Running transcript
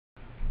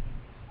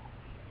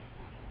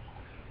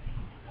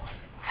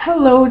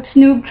Hello, it's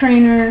Noob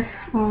Trainer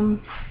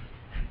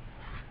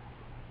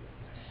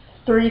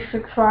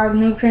 365,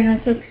 Noob Trainer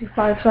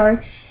 365,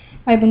 sorry.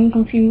 I've been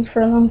confused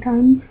for a long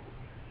time.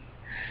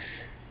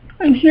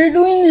 I'm here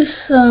doing this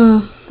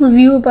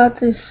review about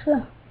this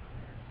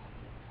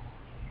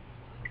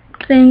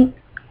thing.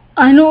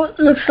 I know it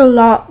looks a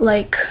lot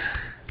like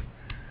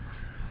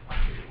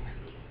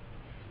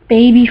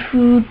baby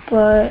food,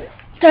 but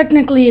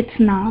technically it's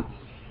not.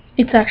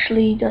 It's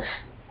actually just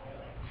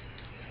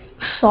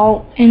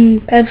salt and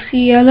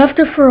Pepsi. I left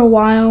it for a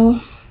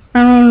while,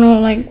 I don't know,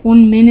 like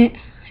 1 minute,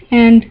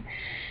 and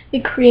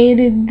it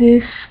created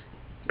this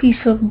piece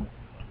of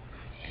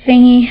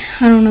thingy.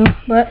 I don't know,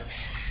 but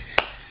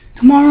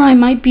tomorrow I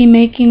might be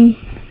making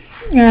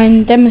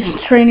and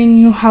demonstrating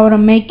you how to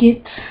make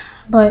it,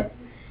 but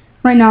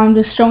right now I'm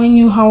just showing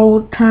you how it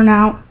will turn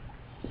out.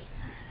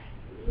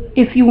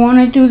 If you want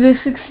to do this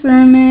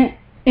experiment,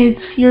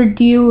 it's your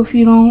deal. If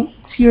you don't,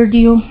 it's your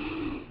deal.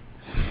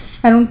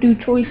 I don't do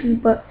choices,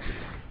 but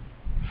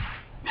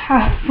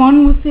have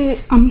fun with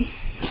it. I'm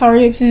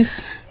sorry if this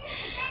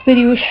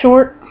video is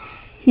short,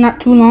 not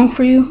too long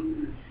for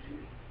you,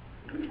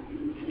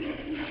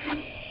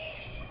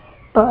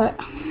 but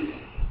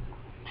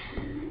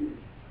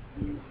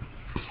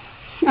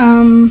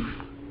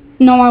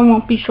no, I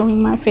won't be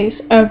showing my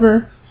face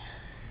ever.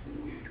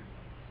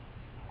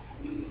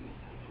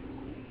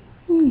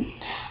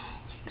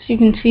 As you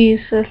can see,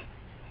 it's a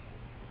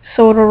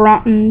soda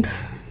rotten.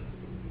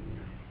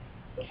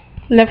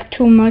 Left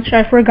too much.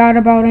 I forgot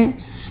about it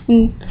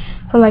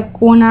for like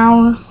 1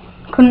 hour.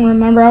 Couldn't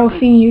remember. I was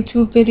seeing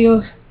YouTube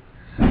videos,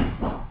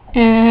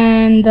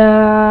 and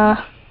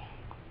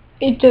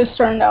it just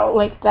turned out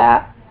like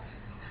that.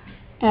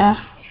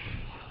 Yeah.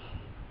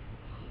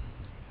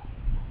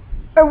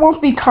 I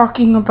won't be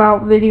talking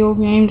about video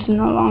games in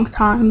a long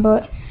time,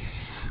 but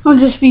I'll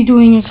just be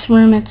doing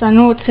experiments. I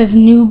know it says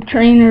Noob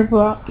Trainer,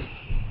 but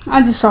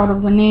I just thought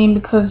of the name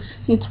because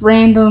it's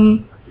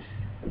random.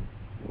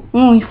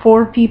 Only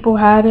 4 people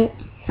had it.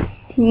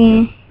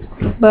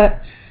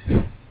 But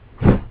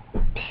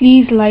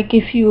please like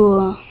if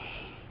you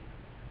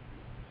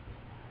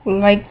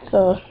like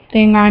the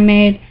thing I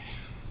made.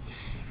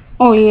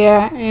 Oh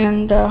yeah,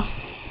 and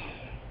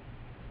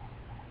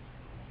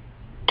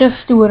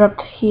just do it up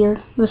to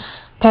here. This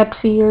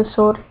Pepsi or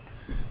soda.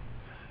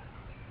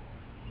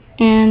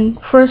 And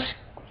first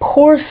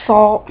pour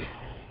salt,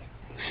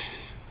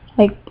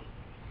 like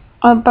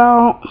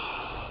about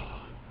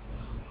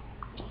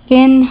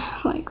thin,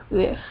 like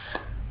this.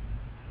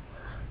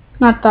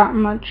 Not that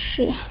much.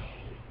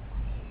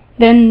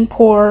 Then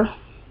pour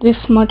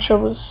this much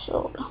of a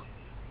soda.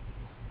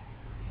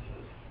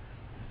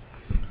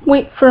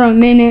 Wait for a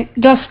minute,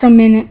 just a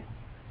minute,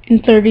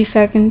 and 30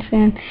 seconds,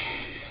 and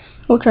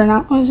it'll turn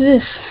out as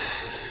this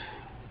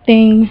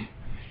thing.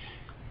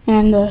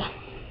 And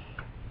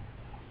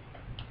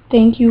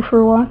thank you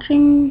for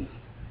watching.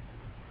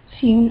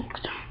 See you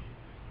next time.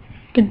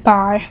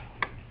 Goodbye.